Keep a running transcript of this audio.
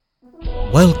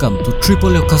Welcome to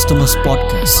Triple Your Customers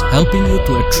podcast, helping you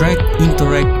to attract,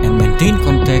 interact, and maintain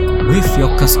contact with your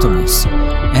customers.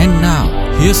 And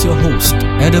now, here's your host,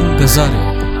 Adam Ghazari.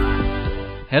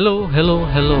 Hello,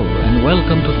 and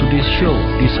welcome to today's show.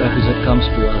 This episode comes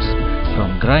to us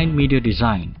from Grind Media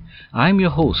Design. I'm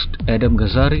your host, Adam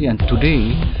Ghazari, and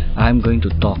today I'm going to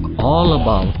talk all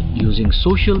about using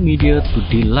social media to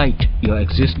delight your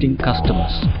existing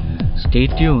customers. Stay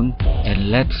tuned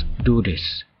and let's do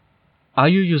this. Are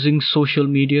you using social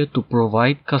media to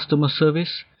provide customer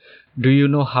service? Do you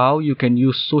know how you can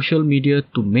use social media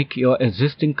to make your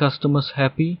existing customers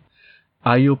happy?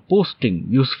 Are you posting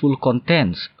useful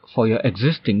contents for your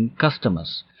existing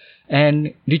customers?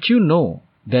 And did you know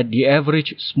that the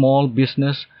average small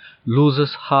business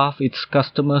loses half its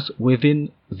customers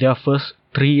within their first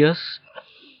 3 years?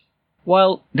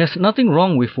 While there's nothing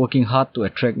wrong with working hard to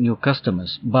attract new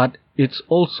customers, but it's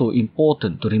also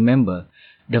important to remember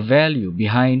the value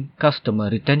behind customer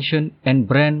retention and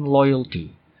brand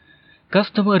loyalty.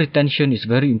 Customer retention is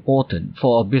very important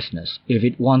for a business if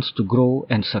it wants to grow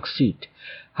and succeed.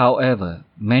 However,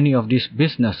 many of these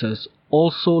businesses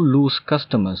also lose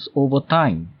customers over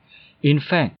time. In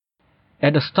fact,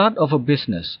 at the start of a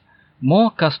business,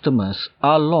 more customers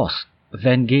are lost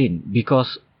than gained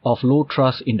because of low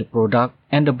trust in the product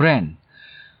and the brand.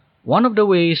 One of the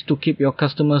ways to keep your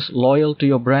customers loyal to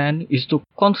your brand is to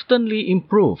constantly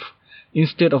improve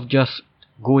instead of just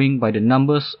going by the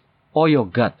numbers or your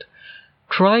gut.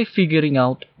 Try figuring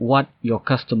out what your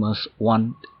customers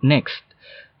want next.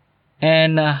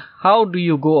 And how do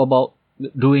you go about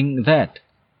doing that?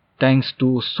 Thanks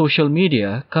to social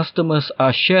media, customers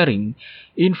are sharing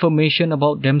information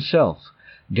about themselves,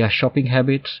 their shopping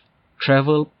habits,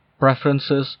 travel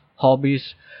preferences,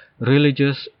 hobbies,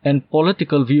 religious and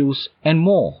political views, and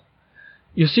more.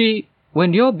 You see,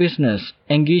 when your business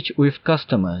engages with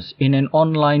customers in an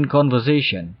online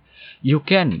conversation, you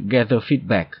can gather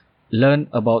feedback, learn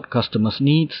about customers'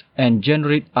 needs, and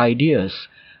generate ideas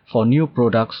for new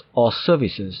products or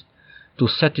services to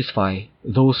satisfy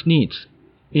those needs.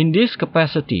 In this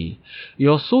capacity,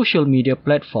 your social media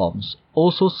platforms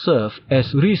also serve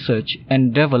as research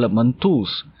and development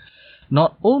tools.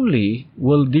 Not only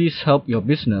will these help your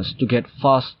business to get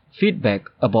fast feedback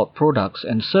about products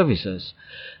and services,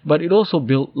 but it also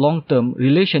builds long-term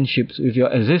relationships with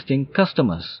your existing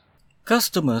customers.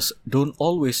 Customers don't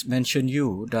always mention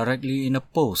you directly in a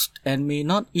post and may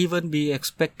not even be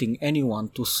expecting anyone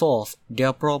to solve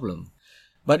their problem.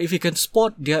 But if you can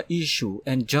spot their issue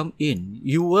and jump in,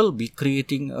 you will be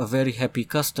creating a very happy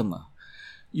customer.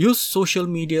 Use social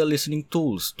media listening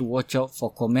tools to watch out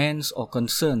for comments or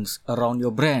concerns around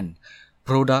your brand,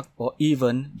 product, or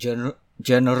even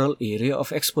general area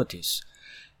of expertise.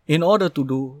 In order to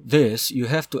do this, you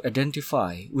have to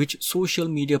identify which social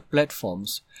media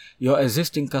platforms your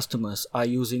existing customers are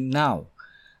using now.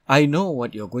 I know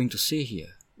what you're going to say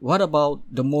here. What about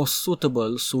the most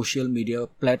suitable social media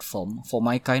platform for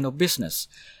my kind of business?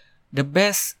 The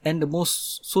best and the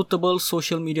most suitable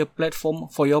social media platform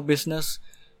for your business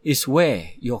is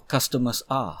where your customers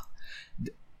are.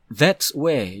 That's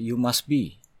where you must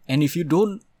be. And if you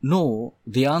don't know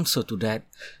the answer to that,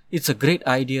 it's a great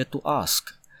idea to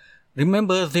ask.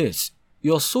 Remember this,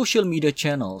 your social media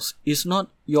channels is not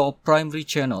your primary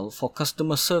channel for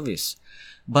customer service,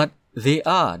 but they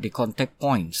are the contact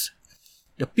points.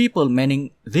 The people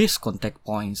manning these contact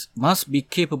points must be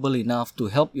capable enough to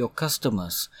help your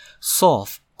customers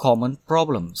solve common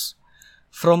problems.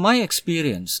 From my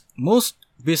experience, most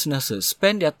businesses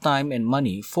spend their time and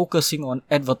money focusing on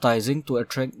advertising to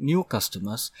attract new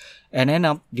customers and end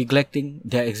up neglecting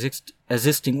their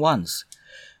existing ones.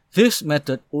 This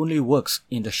method only works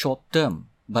in the short term,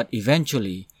 but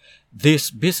eventually,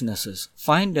 these businesses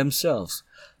find themselves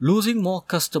losing more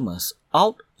customers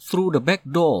out through the back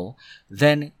door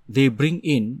than they bring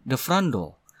in the front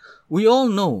door. We all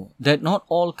know that not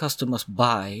all customers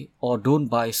buy or don't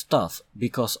buy stuff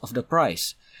because of the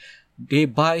price. They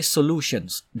buy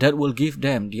solutions that will give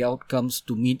them the outcomes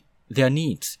to meet their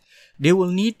needs. They will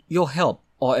need your help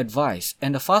or advice,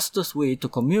 and the fastest way to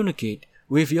communicate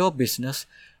with your business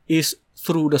is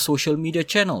through the social media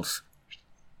channels.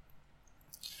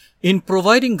 In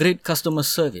providing great customer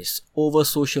service over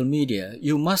social media,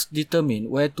 you must determine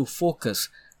where to focus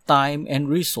time and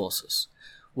resources.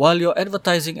 While your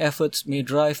advertising efforts may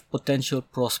drive potential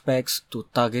prospects to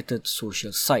targeted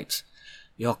social sites,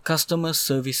 your customer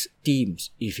service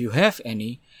teams, if you have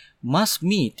any, must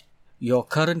meet your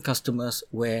current customers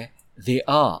where they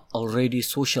are already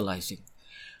socializing.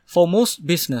 For most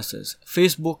businesses,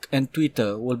 Facebook and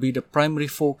Twitter will be the primary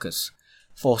focus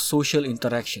for social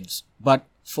interactions, but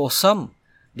for some,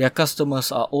 Their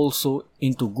customers are also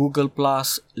into Google+,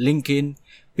 LinkedIn,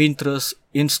 Pinterest,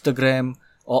 Instagram,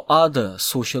 or other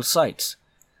social sites.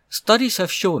 Studies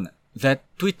have shown that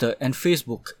Twitter and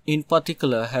Facebook in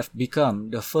particular have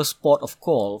become the first port of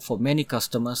call for many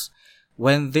customers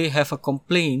when they have a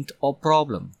complaint or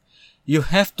problem. You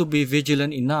have to be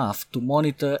vigilant enough to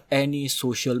monitor any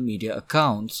social media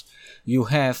accounts you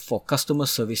have for customer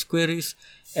service queries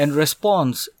and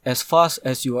respond as fast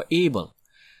as you are able.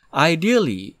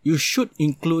 Ideally, you should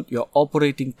include your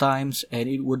operating times, and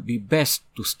it would be best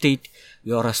to state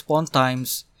your response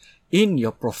times in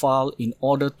your profile in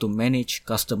order to manage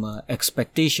customer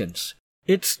expectations.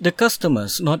 It's the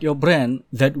customers, not your brand,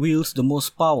 that wields the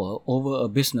most power over a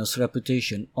business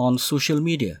reputation on social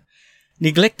media.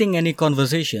 Neglecting any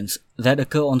conversations that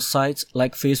occur on sites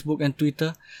like Facebook and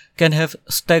Twitter can have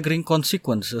staggering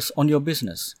consequences on your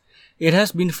business. It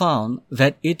has been found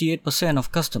that 88%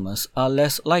 of customers are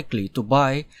less likely to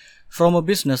buy from a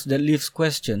business that leaves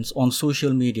questions on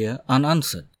social media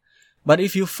unanswered. But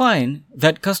if you find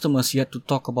that customers yet to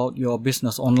talk about your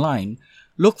business online,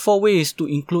 look for ways to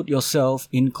include yourself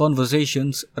in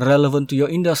conversations relevant to your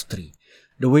industry.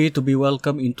 The way to be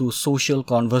welcome into social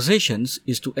conversations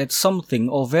is to add something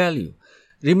of value.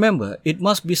 Remember, it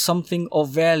must be something of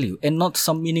value and not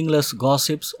some meaningless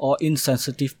gossips or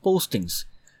insensitive postings.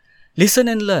 Listen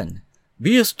and learn.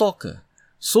 Be a stalker.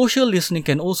 Social listening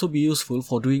can also be useful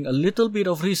for doing a little bit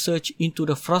of research into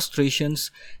the frustrations,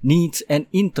 needs, and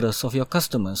interests of your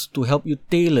customers to help you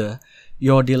tailor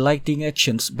your delighting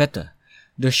actions better.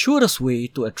 The surest way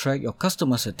to attract your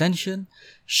customers' attention,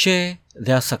 share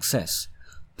their success.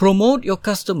 Promote your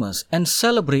customers and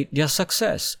celebrate their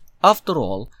success. After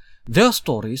all, their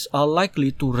stories are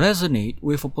likely to resonate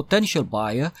with a potential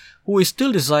buyer who is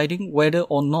still deciding whether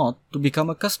or not to become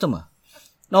a customer.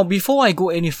 Now, before I go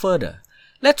any further,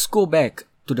 let's go back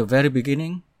to the very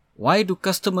beginning. Why do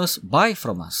customers buy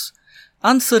from us?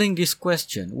 Answering this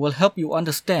question will help you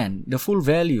understand the full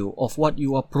value of what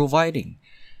you are providing.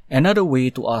 Another way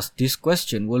to ask this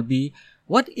question will be,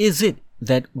 what is it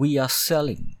that we are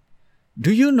selling?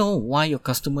 Do you know why your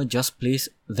customer just placed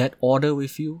that order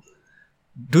with you?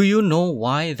 Do you know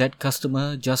why that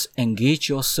customer just engaged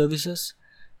your services?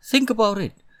 Think about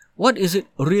it. What is it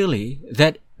really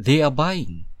that they are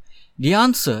buying? The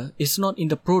answer is not in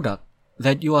the product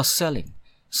that you are selling.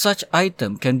 Such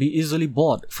item can be easily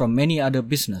bought from many other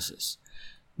businesses.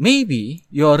 Maybe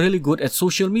you are really good at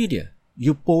social media.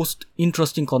 You post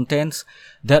interesting contents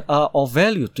that are of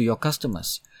value to your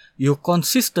customers. You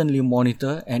consistently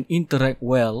monitor and interact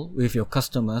well with your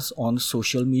customers on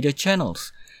social media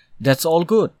channels. That's all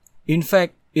good. In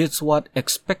fact, it's what's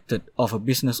expected of a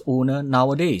business owner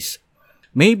nowadays.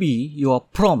 Maybe you are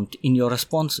prompt in your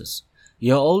responses.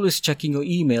 You're always checking your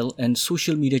email and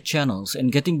social media channels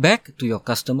and getting back to your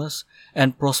customers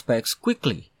and prospects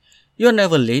quickly. You're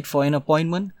never late for an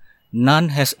appointment. None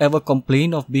has ever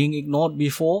complained of being ignored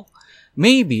before.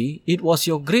 Maybe it was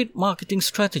your great marketing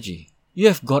strategy. You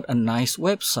have got a nice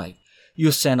website.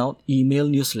 You send out email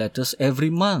newsletters every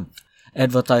month,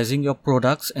 advertising your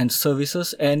products and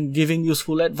services and giving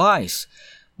useful advice.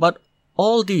 But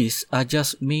all these are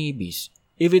just maybes.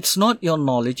 If it's not your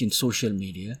knowledge in social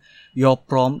media, your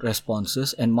prompt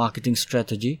responses and marketing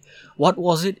strategy, what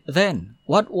was it then?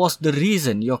 What was the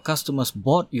reason your customers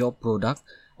bought your product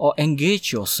or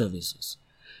engaged your services?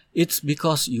 It's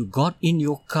because you got in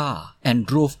your car and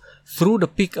drove through the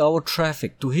peak hour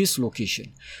traffic to his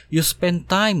location. You spent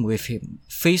time with him,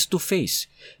 face to face.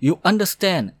 You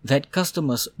understand that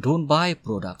customers don't buy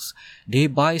products. They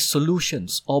buy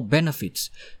solutions or benefits.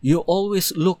 You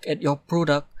always look at your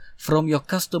product from your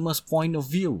customer's point of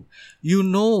view. You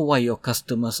know why your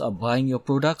customers are buying your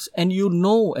products and you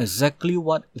know exactly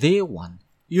what they want.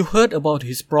 You heard about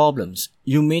his problems.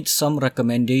 You made some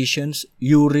recommendations.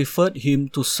 You referred him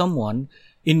to someone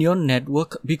in your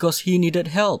network because he needed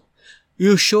help.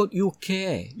 You showed you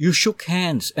care. You shook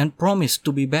hands and promised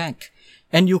to be back.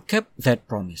 And you kept that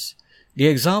promise. The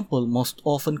example most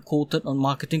often quoted on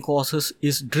marketing courses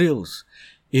is drills.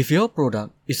 If your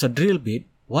product is a drill bit,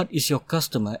 what is your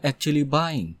customer actually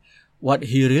buying? What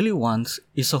he really wants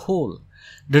is a hole.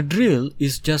 The drill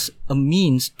is just a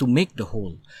means to make the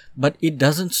hole, but it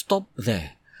doesn't stop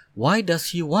there. Why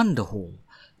does he want the hole?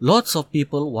 Lots of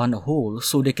people want a hole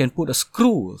so they can put a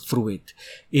screw through it,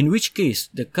 in which case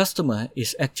the customer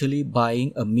is actually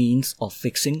buying a means of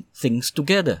fixing things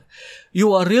together.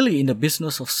 You are really in the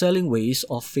business of selling ways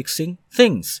of fixing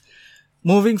things.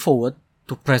 Moving forward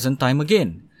to present time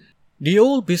again. The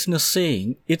old business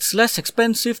saying, it's less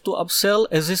expensive to upsell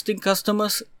existing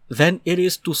customers than it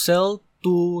is to sell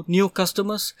to new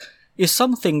customers, is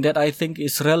something that I think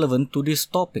is relevant to this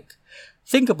topic.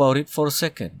 Think about it for a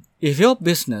second. If your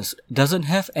business doesn't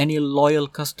have any loyal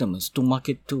customers to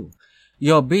market to,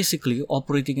 you're basically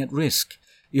operating at risk.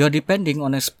 You're depending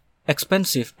on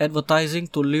expensive advertising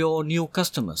to lure new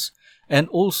customers and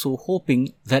also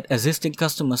hoping that existing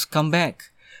customers come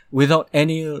back without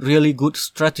any really good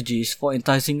strategies for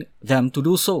enticing them to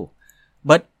do so.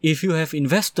 But if you have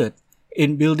invested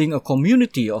in building a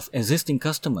community of existing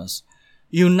customers,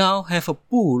 you now have a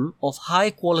pool of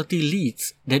high-quality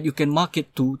leads that you can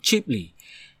market to cheaply.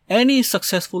 Any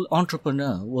successful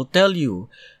entrepreneur will tell you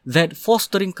that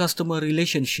fostering customer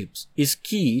relationships is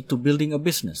key to building a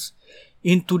business.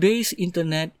 In today's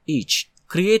internet age,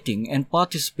 creating and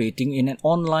participating in an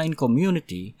online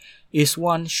community is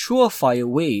one surefire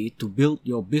way to build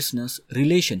your business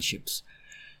relationships.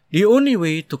 The only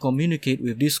way to communicate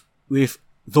with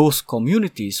those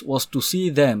communities was to see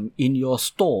them in your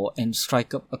store and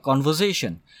strike up a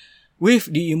conversation. With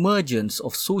the emergence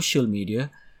of social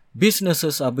media,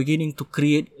 businesses are beginning to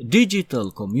create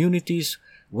digital communities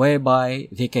whereby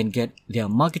they can get their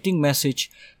marketing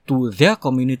message to their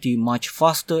community much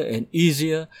faster and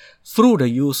easier through the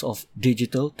use of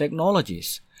digital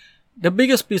technologies. The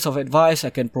biggest piece of advice I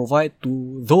can provide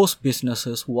to those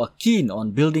businesses who are keen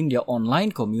on building their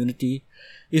online community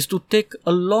is to take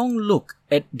a long look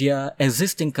at their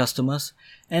existing customers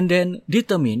and then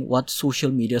determine what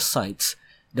social media sites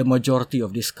the majority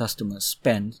of these customers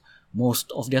spend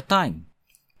most of their time.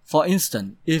 For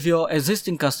instance, if your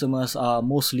existing customers are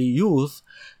mostly youth,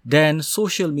 then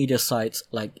social media sites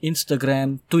like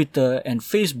Instagram, Twitter, and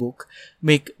Facebook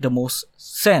make the most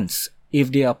sense.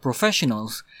 If they are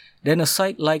professionals, then a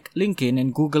site like LinkedIn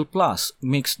and Google Plus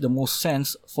makes the most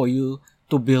sense for you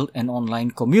to build an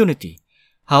online community.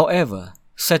 However,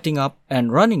 setting up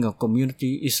and running a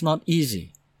community is not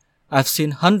easy. I've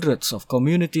seen hundreds of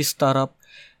communities start up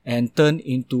and turn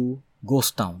into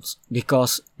ghost towns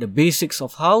because the basics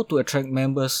of how to attract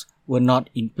members were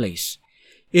not in place.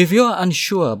 If you are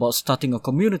unsure about starting a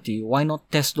community, why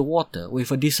not test the water with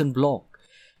a decent blog?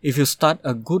 If you start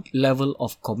a good level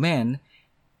of command,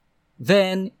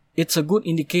 then it's a good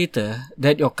indicator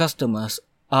that your customers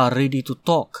are ready to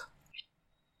talk.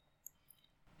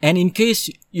 And in case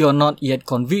you're not yet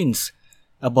convinced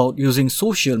about using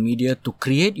social media to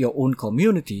create your own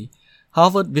community,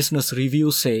 Harvard Business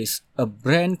Review says a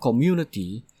brand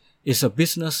community is a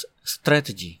business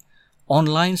strategy.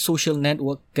 Online social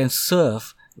network can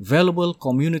serve valuable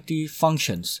community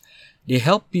functions. They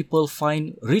help people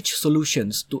find rich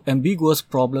solutions to ambiguous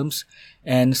problems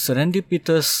and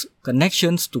serendipitous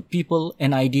connections to people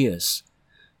and ideas.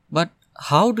 But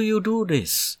how do you do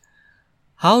this?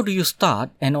 How do you start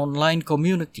an online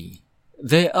community?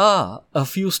 There are a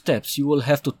few steps you will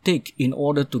have to take in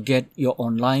order to get your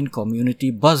online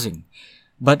community buzzing.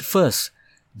 But first,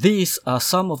 these are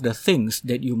some of the things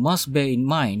that you must bear in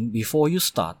mind before you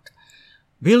start.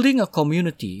 Building a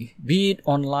community, be it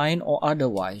online or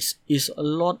otherwise, is a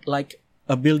lot like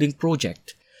a building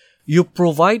project. You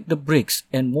provide the bricks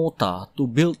and mortar to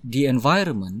build the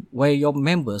environment where your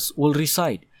members will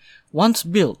reside. Once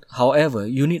built, however,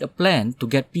 you need a plan to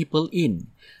get people in.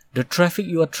 The traffic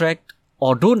you attract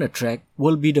or don't attract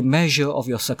will be the measure of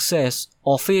your success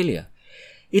or failure.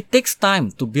 It takes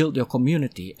time to build your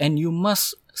community and you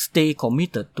must stay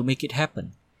committed to make it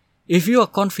happen. If you are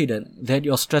confident that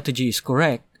your strategy is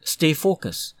correct, stay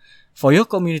focused. For your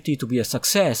community to be a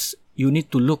success, you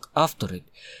need to look after it.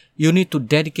 You need to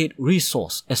dedicate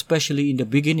resource, especially in the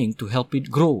beginning, to help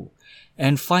it grow.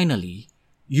 And finally,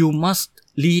 you must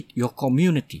lead your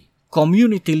community.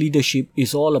 Community leadership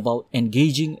is all about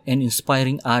engaging and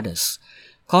inspiring others.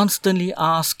 Constantly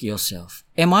ask yourself,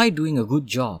 am I doing a good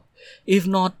job? If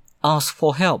not, ask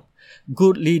for help.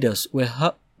 Good leaders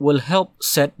will help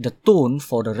set the tone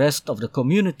for the rest of the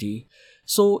community,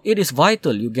 so it is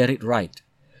vital you get it right.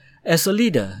 As a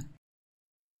leader,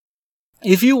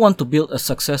 if you want to build a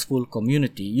successful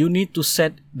community, you need to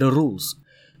set the rules.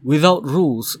 Without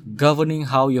rules governing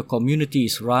how your community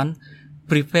is run,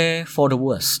 prepare for the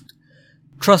worst.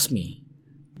 Trust me,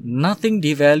 nothing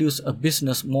devalues a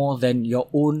business more than your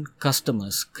own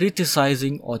customers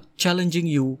criticizing or challenging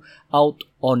you out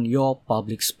on your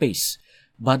public space.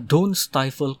 But don't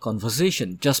stifle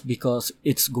conversation just because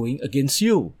it's going against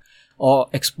you or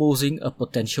exposing a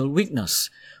potential weakness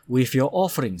with your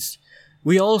offerings.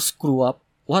 We all screw up.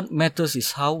 What matters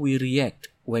is how we react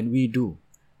when we do.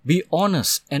 Be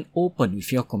honest and open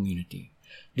with your community.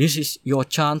 This is your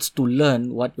chance to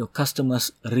learn what your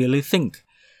customers really think.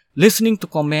 Listening to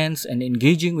comments and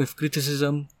engaging with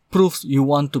criticism proves you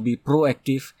want to be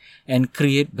proactive and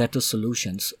create better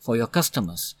solutions for your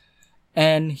customers.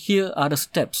 And here are the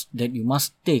steps that you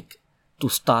must take to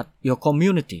start your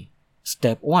community.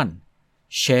 Step 1.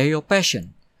 Share your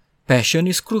passion. Passion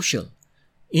is crucial.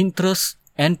 Interest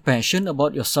and passion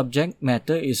about your subject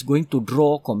matter is going to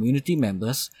draw community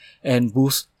members and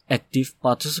boost active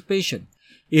participation.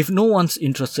 If no one's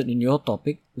interested in your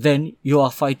topic, then you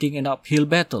are fighting an uphill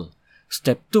battle.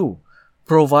 Step 2.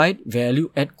 Provide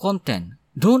value-add content.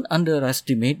 Don't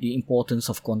underestimate the importance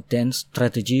of content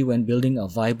strategy when building a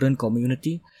vibrant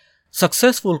community.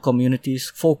 Successful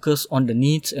communities focus on the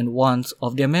needs and wants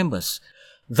of their members.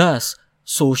 Thus,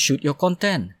 so should your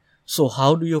content. So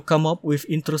how do you come up with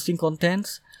interesting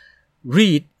contents?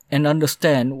 Read and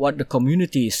understand what the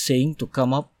community is saying to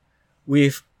come up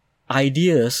with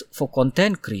ideas for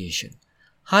content creation.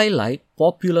 Highlight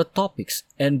popular topics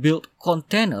and build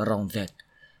content around that.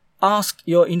 Ask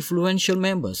your influential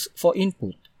members for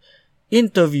input.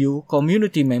 Interview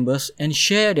community members and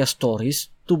share their stories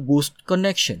to boost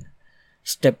connection.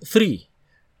 Step 3.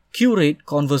 Curate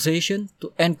conversation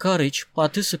to encourage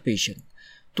participation.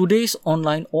 Today's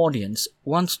online audience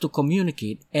wants to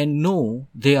communicate and know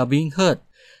they are being heard.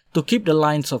 To keep the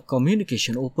lines of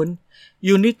communication open,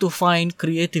 you need to find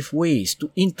creative ways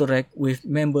to interact with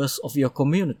members of your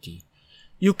community.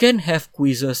 You can have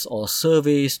quizzes or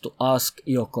surveys to ask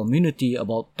your community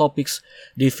about topics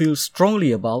they feel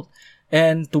strongly about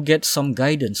and to get some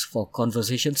guidance for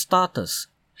conversation starters.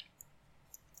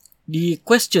 The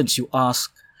questions you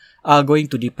ask are going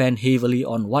to depend heavily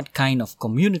on what kind of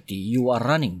community you are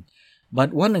running.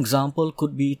 But one example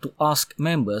could be to ask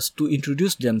members to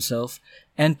introduce themselves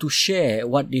and to share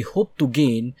what they hope to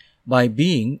gain by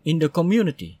being in the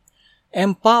community.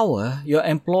 Empower your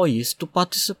employees to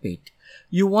participate.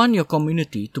 You want your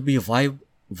community to be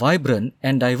vibrant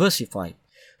and diversified,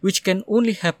 which can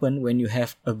only happen when you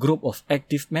have a group of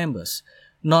active members,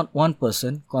 not one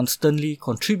person constantly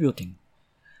contributing.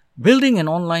 Building an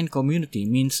online community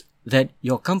means that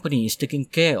your company is taking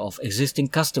care of existing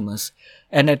customers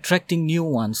and attracting new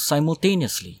ones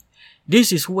simultaneously.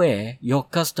 This is where your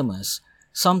customers,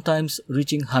 sometimes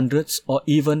reaching hundreds or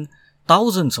even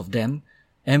thousands of them,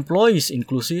 employees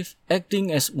inclusive,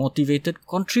 acting as motivated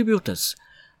contributors.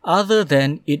 Other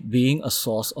than it being a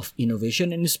source of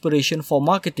innovation and inspiration for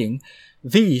marketing,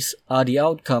 these are the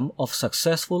outcome of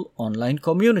successful online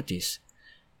communities.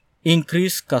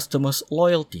 Increase customers'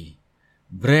 loyalty,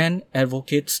 brand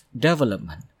advocates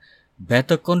development,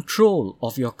 better control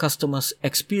of your customers'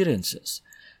 experiences,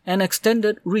 and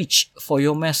extended reach for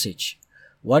your message.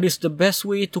 What is the best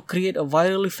way to create a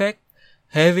viral effect?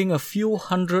 Having a few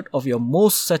hundred of your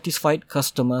most satisfied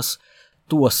customers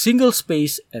to a single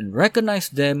space and recognize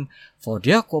them for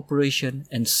their cooperation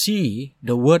and see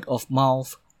the word of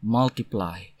mouth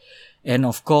multiply. And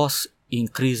of course,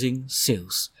 increasing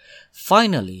sales.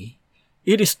 Finally,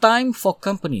 it is time for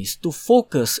companies to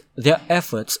focus their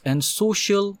efforts and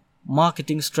social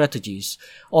marketing strategies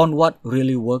on what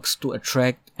really works to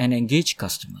attract and engage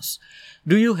customers.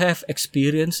 Do you have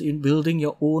experience in building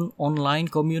your own online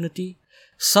community?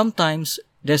 Sometimes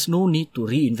there's no need to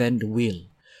reinvent the wheel.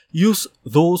 Use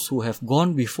those who have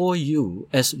gone before you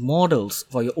as models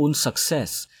for your own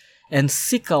success and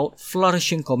seek out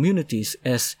flourishing communities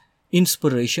as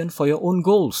inspiration for your own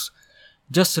goals.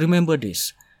 Just remember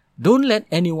this. Don't let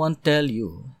anyone tell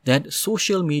you that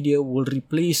social media will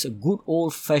replace a good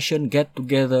old-fashioned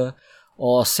get-together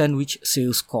or sandwich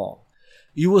sales call.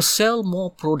 You will sell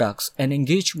more products and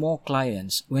engage more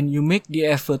clients when you make the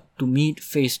effort to meet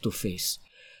face-to-face.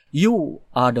 You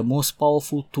are the most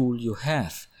powerful tool you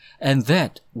have, and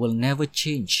that will never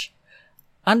change.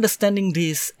 Understanding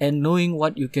this and knowing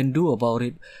what you can do about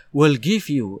it will give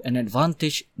you an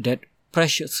advantage that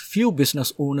precious few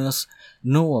business owners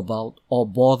know about or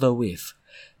bother with.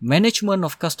 Management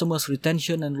of customers'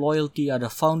 retention and loyalty are the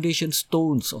foundation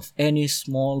stones of any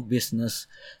small business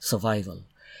survival.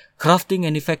 Crafting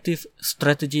an effective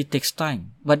strategy takes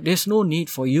time, but there's no need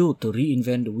for you to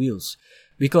reinvent the wheels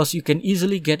because you can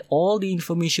easily get all the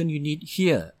information you need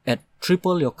here at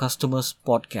Triple Your Customers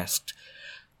podcast.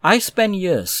 I spent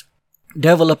years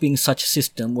developing such a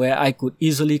system where I could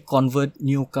easily convert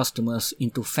new customers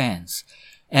into fans.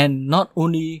 And not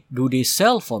only do they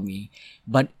sell for me,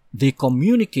 but they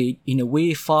communicate in a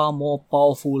way far more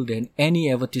powerful than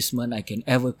any advertisement I can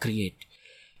ever create.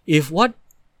 If what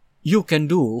you can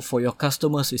do for your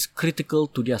customers is critical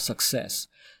to their success,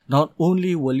 not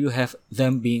only will you have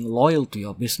them being loyal to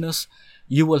your business,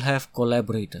 you will have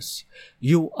collaborators.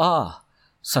 You are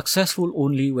successful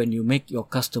only when you make your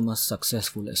customers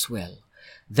successful as well.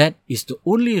 That is the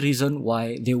only reason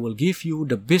why they will give you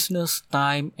the business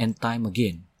time and time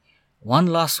again. One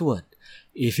last word.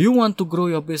 If you want to grow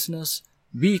your business,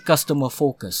 be customer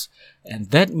focused, and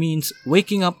that means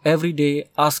waking up every day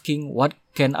asking what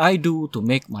can I do to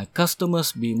make my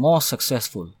customers be more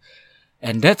successful.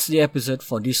 And that's the episode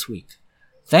for this week.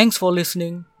 Thanks for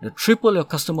listening. The Triple Your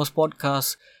Customers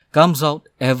podcast comes out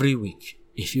every week.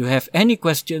 If you have any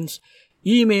questions,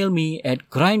 email me at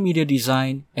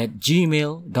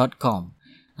grindmediadesign@gmail.com.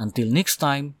 Until next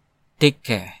time, take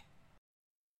care.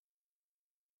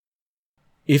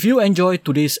 If you enjoyed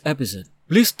today's episode,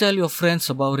 please tell your friends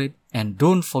about it and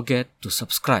don't forget to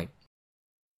subscribe.